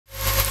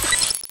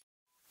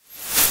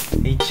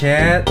Hey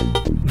chat.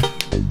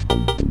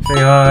 Say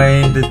hi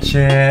in the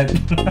chat.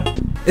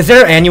 Is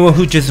there anyone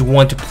who just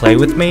want to play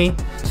with me?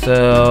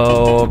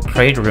 So,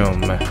 Parade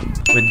Room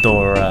with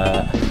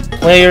Dora.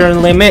 Player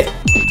limit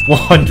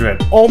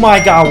 100. Oh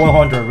my god,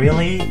 100,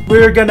 really?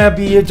 We're gonna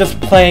be just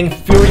playing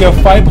Fury of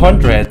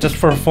 500 just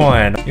for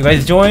fun. You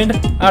guys joined?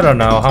 I don't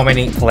know how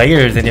many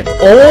players in here.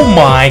 Oh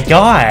my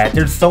god,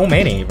 there's so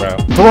many, bro.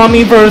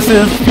 Dorami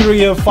versus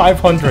Fury of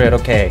 500.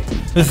 Okay,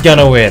 who's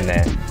gonna win?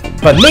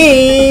 But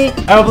me,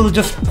 I will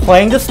just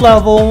playing this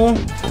level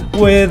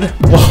with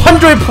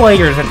 100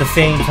 players at the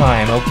same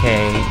time.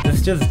 Okay, this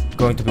is just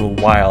going to be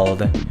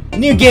wild.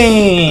 New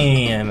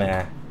game!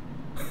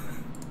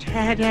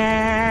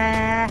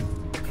 Ta-da!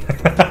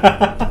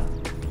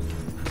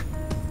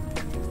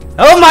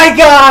 Oh my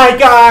god,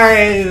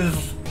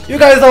 guys! You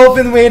guys all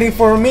been waiting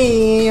for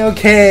me,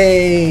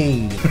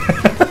 okay?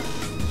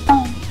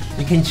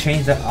 You can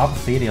change the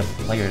opacity of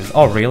the players.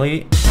 Oh,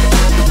 really?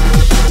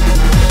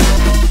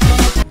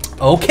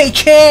 Okay,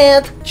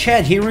 chat!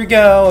 Chat, here we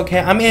go. Okay,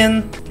 I'm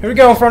in. Here we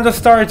go from the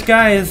start,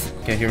 guys.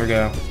 Okay, here we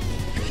go.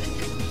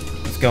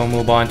 Let's go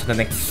move on to the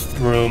next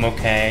room,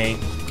 okay?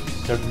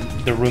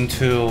 The room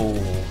 2.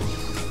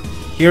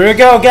 Here we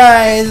go,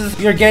 guys!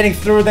 You're getting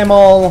through them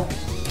all.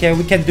 Okay,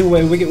 we can do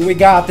it. We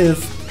got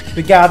this.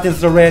 We got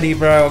this already,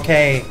 bro.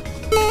 Okay.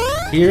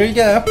 Here we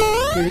go.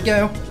 Here we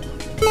go.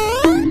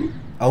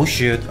 Oh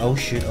shoot. Oh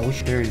shoot. Oh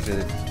shoot. There is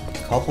a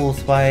couple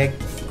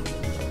spikes.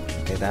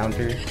 Okay, down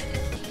here.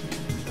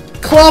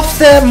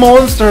 Clubstep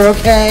monster,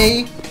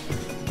 okay?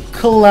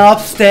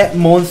 Clubstep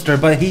monster,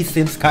 but he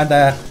seems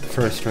kinda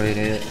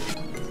frustrated.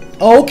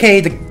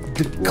 Okay, the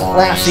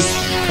classic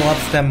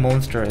Clubstep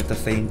monster at the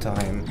same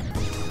time.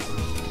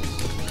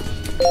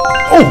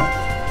 Oh!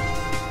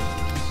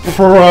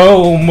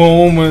 Pro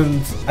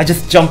moment! I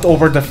just jumped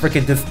over the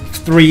freaking this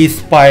 3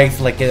 spikes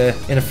like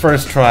in the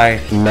first try.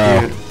 No.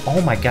 Dude.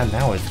 Oh my god,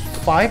 now it's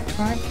 5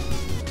 times?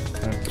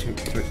 1, 2,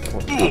 3,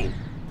 4.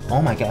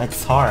 Oh my god,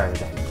 it's hard.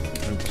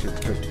 1, 2,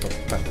 3, 4,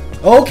 5.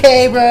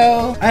 Okay,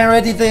 bro! I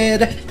already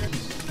did!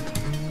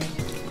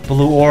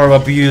 Blue orb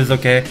abuse,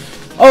 okay.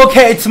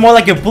 Okay, it's more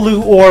like a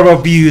blue orb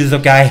abuse,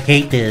 okay, I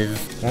hate this.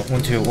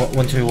 1, 2,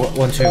 1, 2,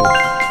 1, 2.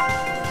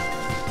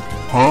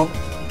 Huh?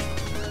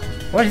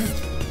 What is...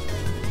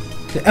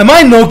 Am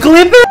I no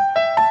clipper?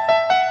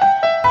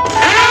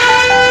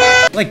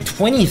 Like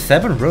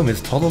 27 room is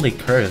totally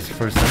cursed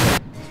for some.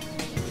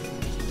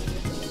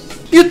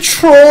 You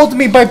trolled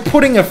me by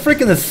putting a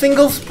freaking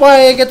single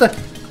spike at the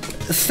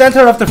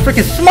center of the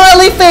freaking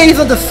smiley face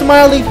on the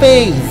smiley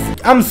face.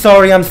 I'm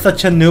sorry, I'm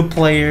such a new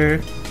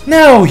player.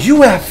 No,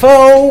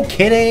 UFO,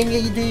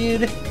 kidding,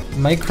 dude.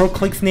 Micro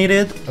clicks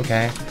needed.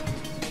 Okay.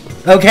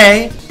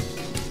 Okay.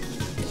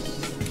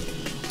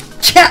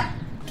 Chat.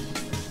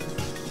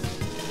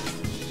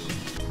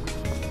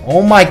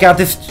 Oh my god,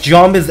 this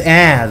jump is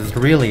ass,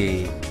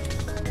 really.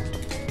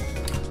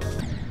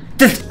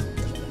 This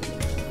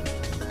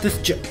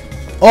jump.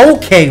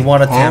 Okay,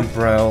 one attempt,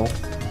 bro.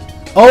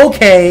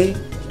 Okay.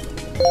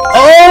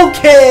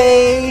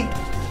 Okay.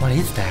 What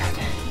is that?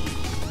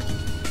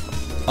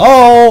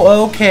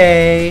 Oh,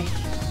 okay.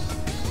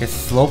 It's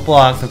slow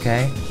blocks,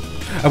 okay.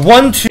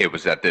 1, 2. It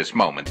was at this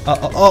moment.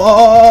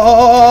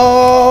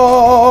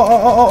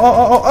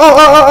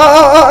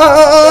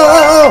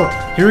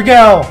 Here we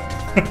go.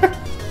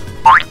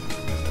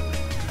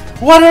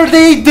 What are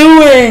they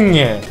doing?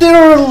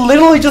 They're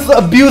literally just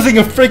abusing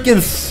a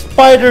freaking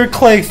spider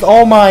clicks.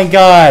 Oh my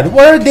god.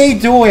 What are they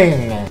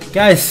doing?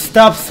 Guys,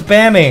 stop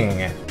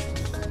spamming.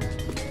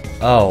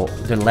 Oh,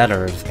 the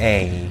letters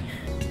A.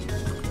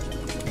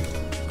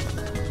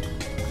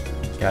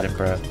 Got it,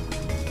 bro.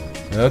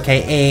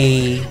 Okay,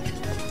 A.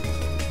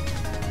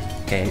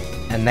 Okay,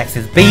 and next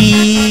is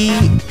B.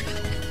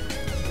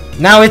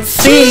 Now it's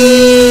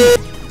C.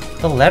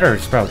 The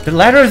letters, bro. The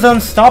letters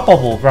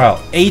unstoppable, bro.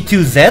 A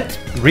to Z?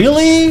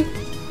 Really?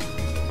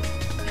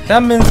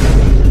 That means...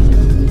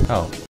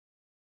 Oh.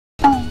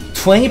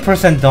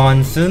 20%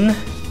 done soon.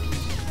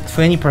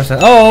 20%.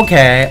 Oh,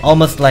 okay.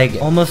 Almost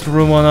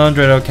room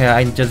 100. Okay,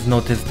 I just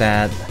noticed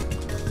that.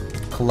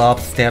 Club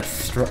step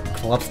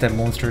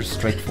monster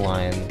straight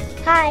flying.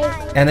 Hi.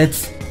 And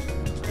it's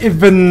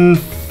even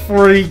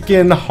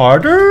freaking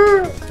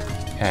harder?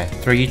 Okay,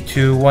 3,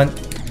 2, 1.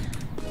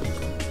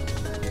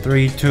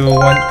 3, 2,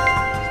 1.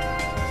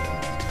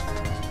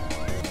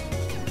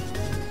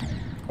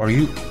 Are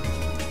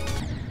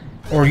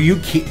you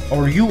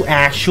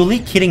actually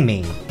kidding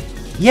me?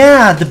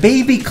 Yeah, the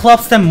baby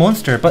clubstep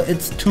monster, but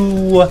it's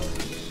too...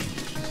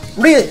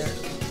 Really?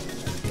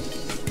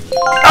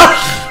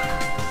 Ah!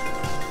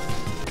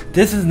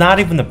 This is not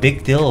even a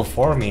big deal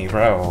for me,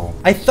 bro.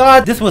 I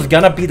thought this was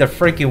gonna be the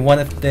freaking one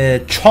of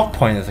the chalk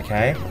points,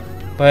 okay?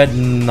 But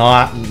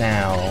not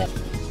now.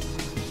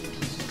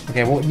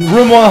 Okay, well,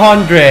 room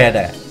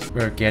 100!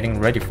 We're getting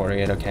ready for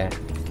it, okay.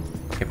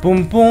 Okay,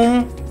 boom,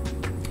 boom.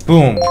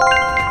 Boom.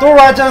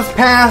 Dora just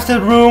passed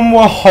at room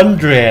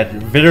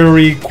 100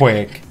 very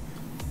quick.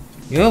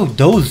 Yo,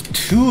 those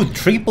 2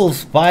 triple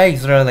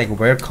spikes are like,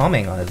 we're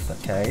coming on us,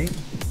 okay?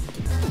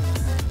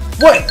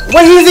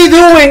 What is he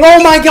doing?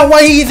 Oh my god,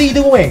 what is he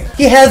doing?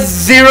 He has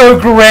 0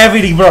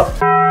 gravity, bro.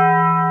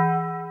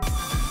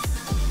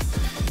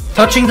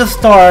 Touching the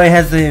star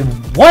has a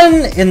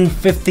 1 in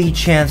 50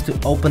 chance to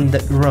open the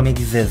room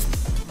exist.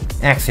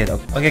 Exit.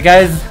 Okay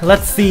guys,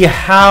 let's see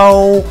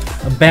how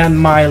bad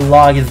my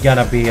log is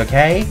gonna be,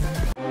 okay?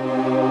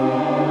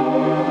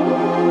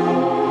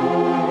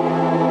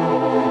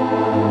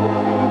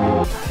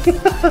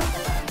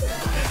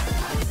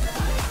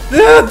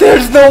 Dude,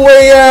 there's no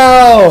way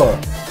out!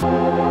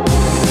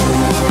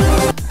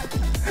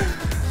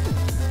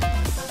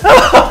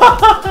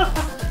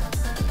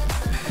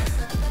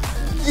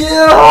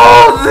 Yeah,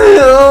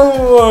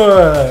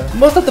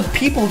 most of the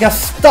people got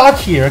stuck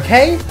here,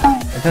 okay?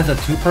 If there's a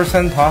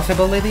 2%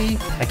 possibility,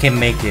 I can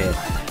make it.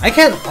 I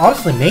can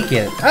honestly make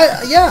it.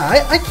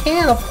 I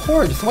can, of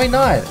course, why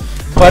not?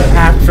 But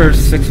after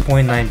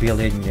 6.9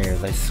 billion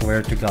years, I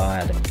swear to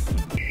God.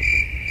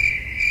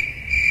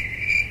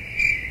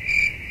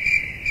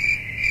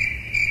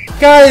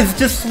 Guys,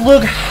 just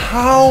look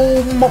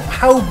how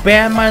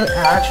bad my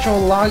actual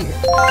log is.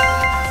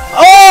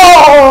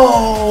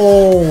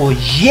 Oh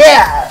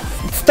yes!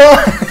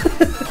 Stop!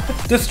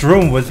 This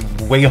room was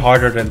way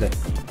harder than the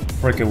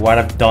freaking what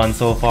I've done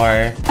so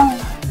far.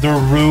 The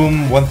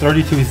room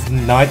 132 is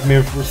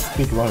nightmare for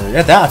speedrunner.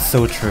 Yeah, that's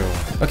so true.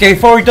 Okay,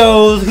 for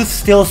those who's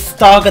still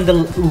stuck in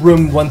the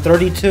room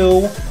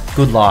 132,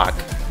 good luck.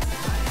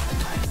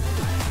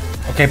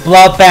 Okay,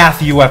 Bloodbath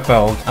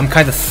UFO. I'm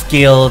kinda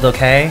skilled,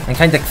 okay? I'm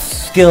kinda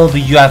skilled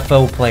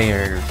UFO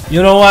player.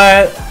 You know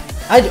what?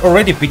 I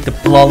already beat the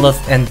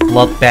Bloodlust and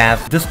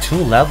Bloodbath. There's 2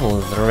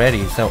 levels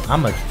already, so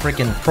I'm a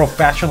freaking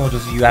professional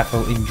just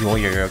UFO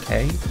enjoyer,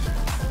 okay?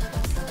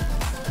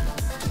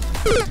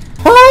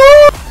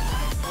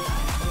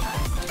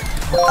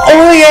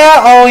 Oh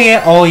yeah, oh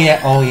yeah, oh yeah,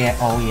 oh yeah,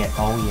 oh yeah,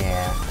 oh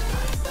yeah.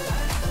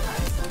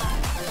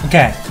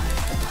 Okay.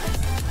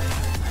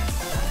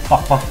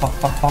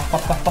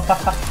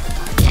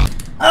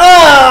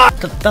 Ah!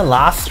 The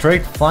last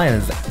straight flying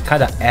is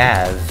kinda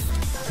ass.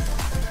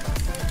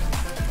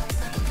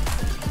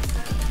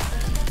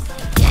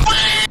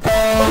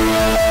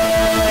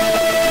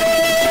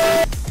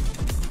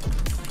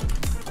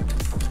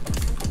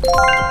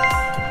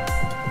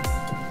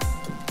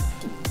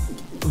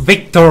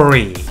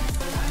 Victory!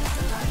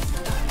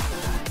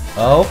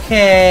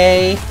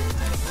 Okay.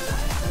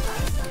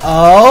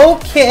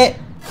 Okay.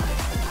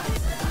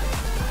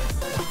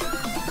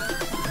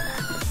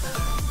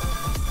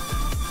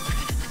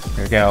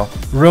 Here we go.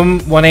 Room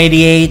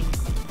 188.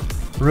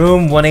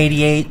 Room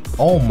 188.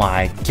 Oh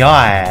my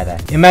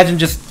god. Imagine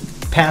just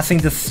passing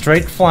the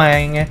straight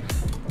flying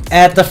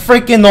at the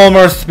freaking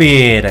normal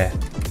speed.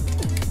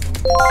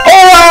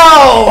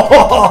 Oh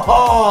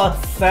wow!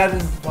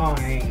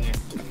 Satisfying.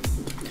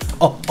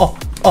 Oh, oh,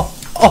 oh,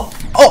 oh,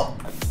 oh.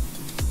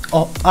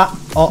 Oh, ah,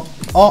 oh,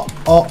 oh,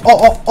 oh, oh,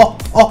 oh, oh,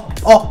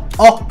 oh,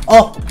 oh,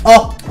 oh,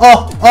 oh,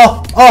 oh,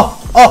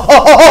 oh,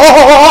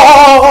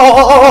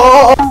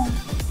 oh.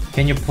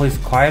 Can you please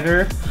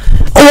quieter?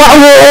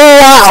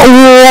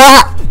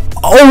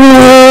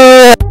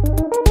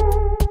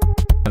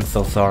 I'm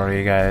so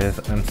sorry, guys.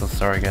 I'm so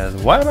sorry, guys.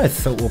 Why am I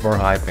so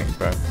overhyping,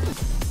 bro?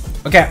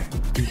 Okay,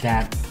 do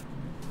that.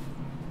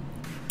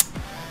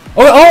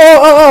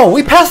 Oh!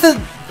 We passed the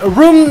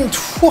room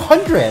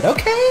 200.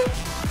 Okay.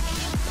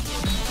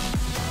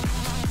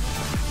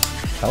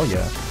 Hell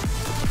yeah.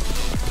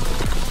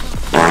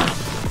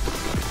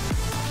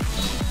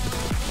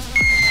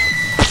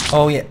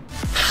 Oh yeah.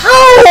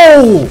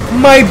 How?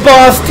 My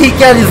boss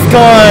ticket is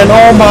gone.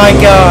 Oh my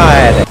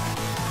god.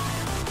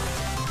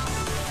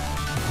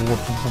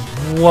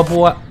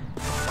 What?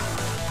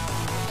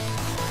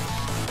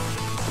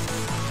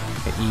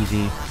 Okay,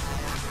 easy.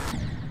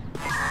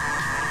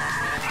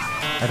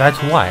 I died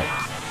to what?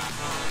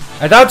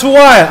 I died to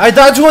what? I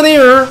died to an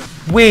ear.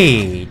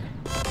 Wait.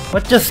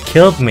 What just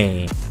killed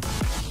me?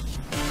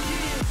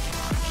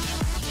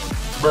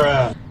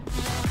 Bruh.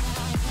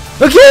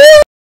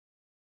 Okay.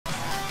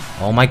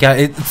 Oh my god,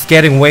 it's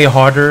getting way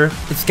harder.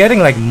 It's getting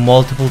like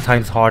multiple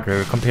times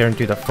harder compared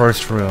to the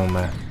first room.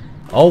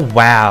 Oh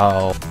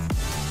wow.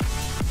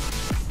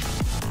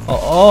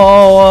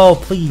 Oh,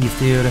 please,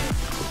 dude.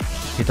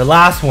 Okay, the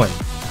last one.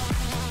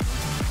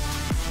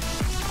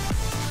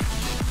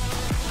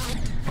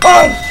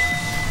 Oh!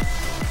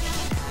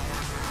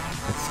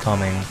 It's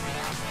coming.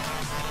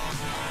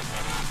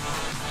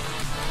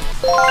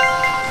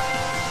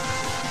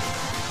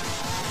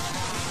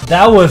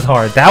 That was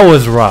hard. That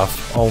was rough.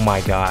 Oh my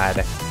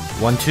god.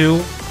 1, 2.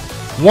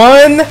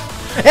 1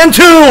 and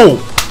 2.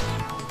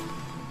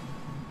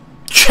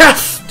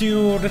 Chess,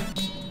 dude.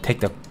 Take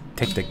the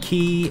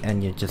key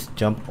and you just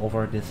jump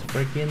over this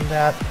freaking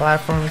that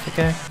platform.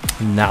 Okay.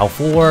 Now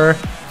 4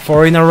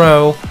 in a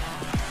row.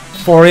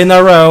 4 in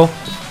a row.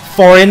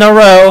 4 in a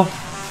row.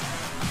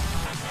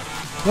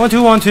 1,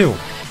 2, 1, 2.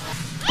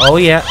 Oh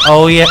yeah.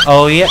 Oh yeah.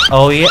 Oh yeah.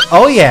 Oh yeah.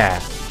 Oh yeah.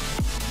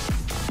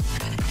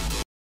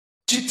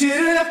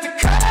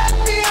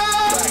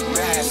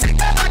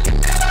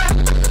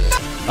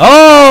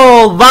 Oh!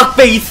 Oh,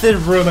 lock-based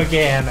room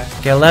again.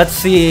 Okay, let's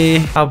see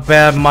how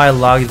bad my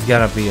log is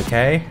gonna be,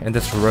 okay? In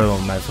this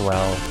room as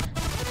well.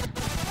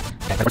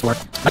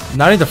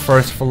 Not in the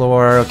first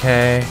floor,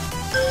 okay?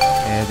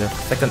 And the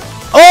second...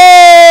 Oh!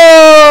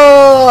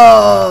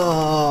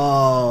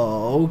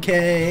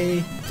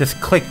 Okay. This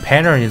click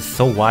pattern is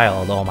so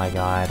wild, oh my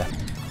god.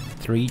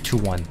 3, 2,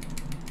 1.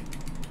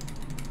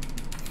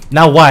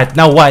 Now what?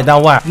 Now what?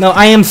 Now what? No,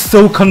 I am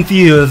so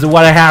confused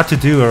what I have to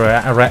do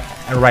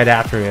right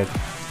after it.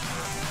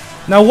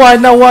 Now what?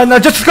 Now what? Now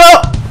just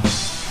go!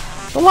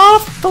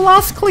 The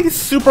last click is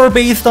super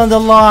based on the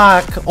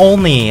lock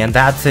only, and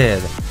that's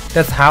it.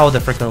 That's how the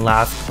freaking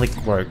last click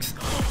works.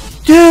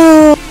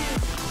 Dude!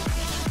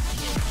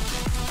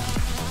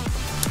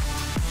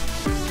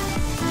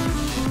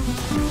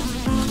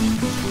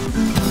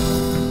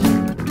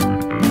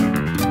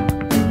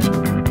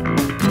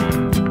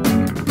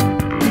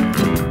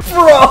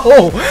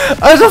 Bro!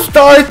 I just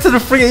started to the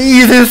freaking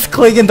easiest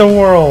click in the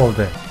world!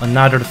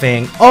 Another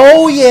thing.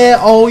 Oh yeah!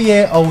 Oh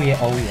yeah! Oh yeah!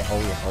 Oh yeah! Oh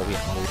yeah! Oh yeah!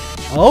 Oh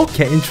yeah!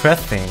 Okay,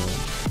 interesting.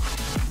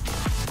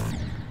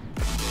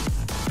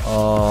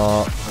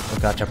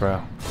 Gotcha,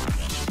 bro.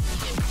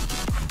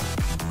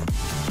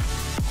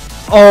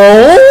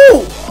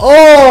 Oh!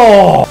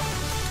 Oh!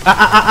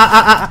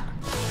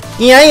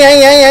 Yeah, yeah,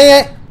 yeah, yeah,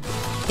 yeah.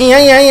 Yeah,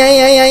 yeah, yeah,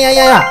 yeah, yeah, yeah,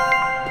 yeah.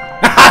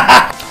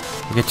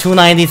 Okay,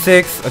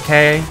 296,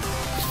 okay.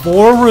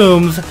 4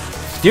 rooms.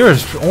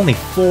 There's only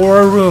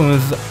 4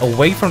 rooms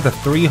away from the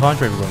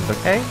 300 rooms,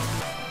 okay?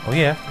 Oh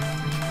yeah.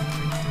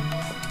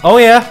 Oh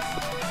yeah.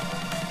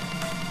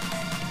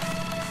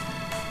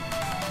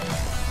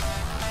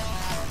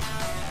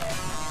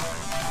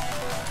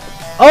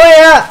 Oh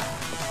yeah!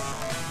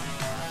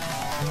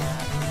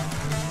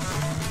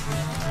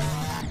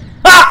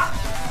 Ah!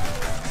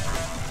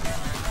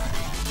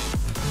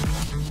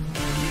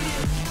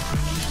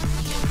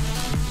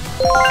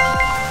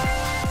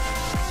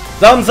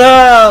 Thumbs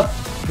up!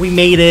 We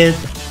made it!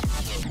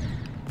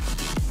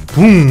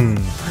 Boom!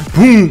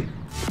 Boom!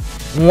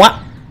 What?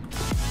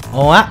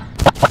 What?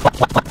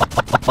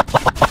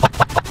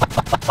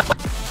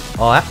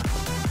 What?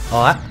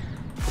 What?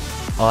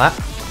 What?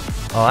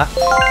 What?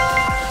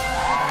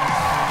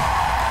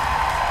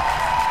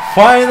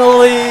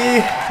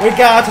 Finally, we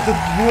got to the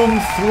room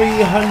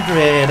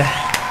 300.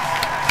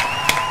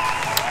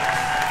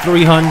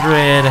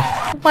 300.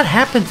 What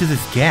happened to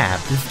this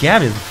gap? This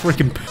gap is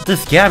freaking.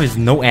 This gap is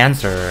no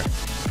answer.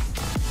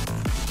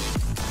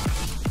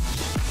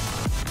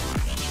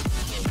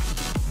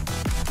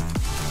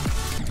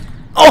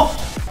 Oh!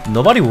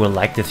 Nobody will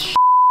like this shit.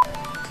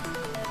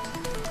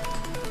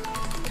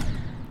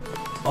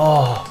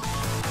 Oh.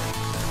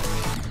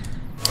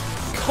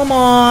 Come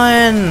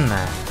on!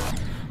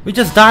 We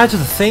just died to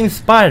the same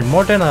spot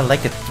more than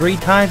like it 3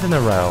 times in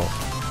a row.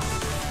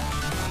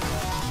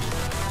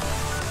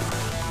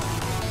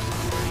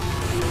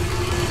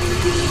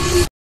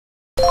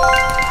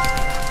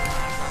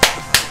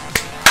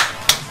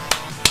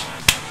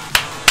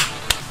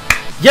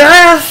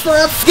 Yes!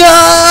 Let's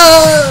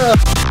go!